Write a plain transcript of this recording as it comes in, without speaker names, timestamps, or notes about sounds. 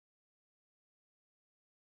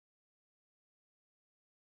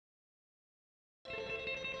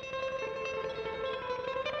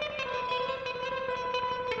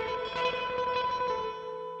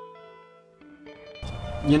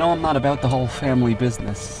You know I'm not about the whole family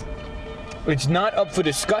business. It's not up for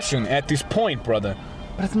discussion at this point, brother.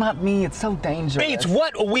 But it's not me, it's so dangerous. It's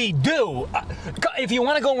what we do! If you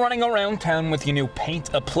want to go running around town with your new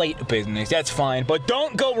paint-a-plate business, that's fine, but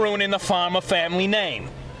don't go ruining the Farmer family name.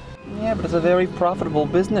 Yeah, but it's a very profitable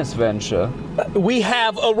business venture. We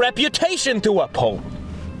have a reputation to uphold.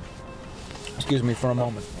 Excuse me for a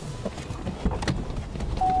moment.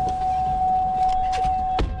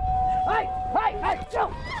 Hey,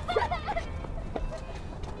 chill!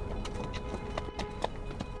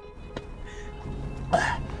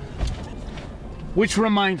 Which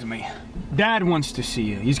reminds me, Dad wants to see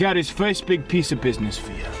you. He's got his first big piece of business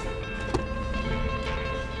for you.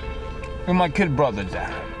 And my kid brother,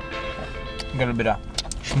 Dara. Got a bit of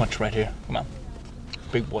schmutz right here. Come on.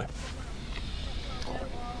 Big boy.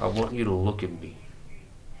 I want you to look at me.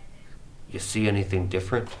 You see anything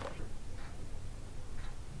different?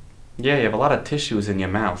 Yeah, you have a lot of tissues in your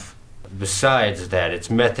mouth. Besides that, it's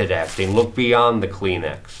method acting. Look beyond the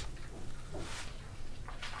Kleenex.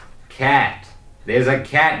 Cat. There's a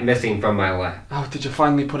cat missing from my lap. Oh, did you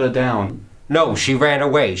finally put her down? No, she ran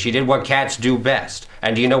away. She did what cats do best.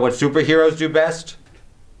 And do you know what superheroes do best?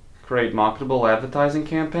 Create marketable advertising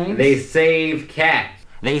campaigns? They save cats.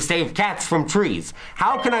 They save cats from trees.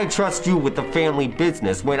 How can I trust you with the family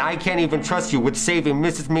business when I can't even trust you with saving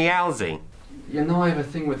Mrs. Meowsy? You know I have a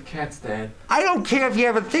thing with cats, Dad. I don't care if you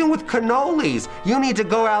have a thing with cannolis. You need to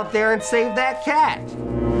go out there and save that cat.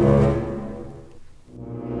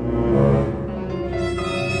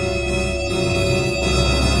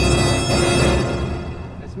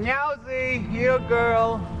 Miss Meowsy, here,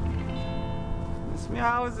 girl. Miss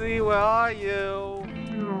Meowsy, where are you?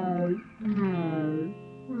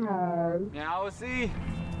 Meowsy?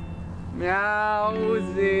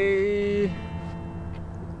 Meowsy.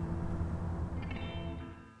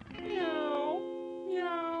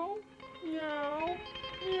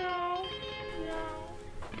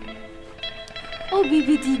 Oh,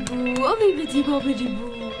 bibbidi boo, oh, bibbidi bobbidi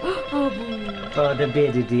boo, oh, boo. Oh, the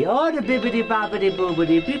bibbidi, oh, the bibbidi bobbidi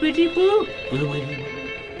boobidi, bibbidi boo.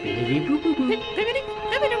 Bibbidi boo boo boo. Bibbidi,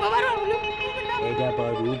 bibbidi bobbidi. Hey, da ba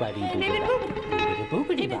doo ba dee boo ba. Bibbidi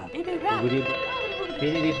boobidi bop.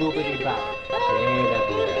 Bibbidi boobidi bop. Hey, da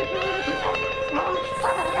boo da.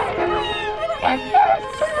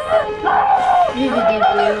 Bibbidi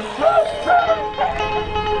boo.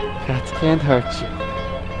 Cats can't hurt you.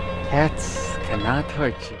 Cats cannot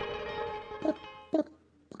hurt you.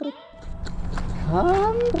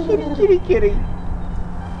 Come, kitty, kitty, kitty.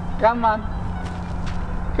 Come on.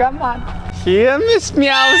 Come on. Here, Miss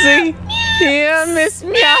Meowsy. Here, Miss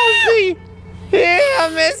Meowsy. Here,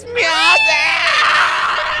 Miss Meowsy.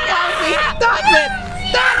 Meowsy, stop it.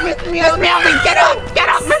 Stop, Miss Meowsy. Miss Meowsy, get off. Get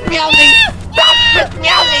off, Miss Meowsy. Stop, Miss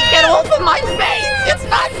Meowsy. Get off of my face. It's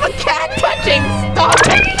not for cat touching. Stop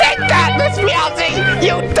it. Take that, Miss Meowsy.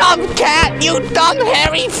 You dumb cat. You dumb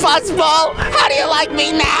hairy fuzzball. How do you like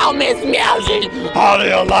me now, Miss Meowsy? How do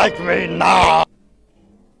you like me now?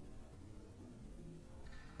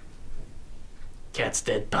 Cat's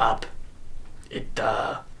dead, Pop. It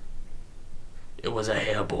was a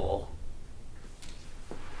hairball.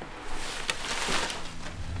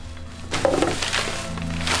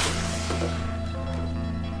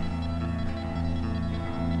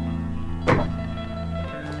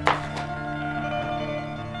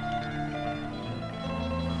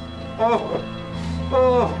 Oh.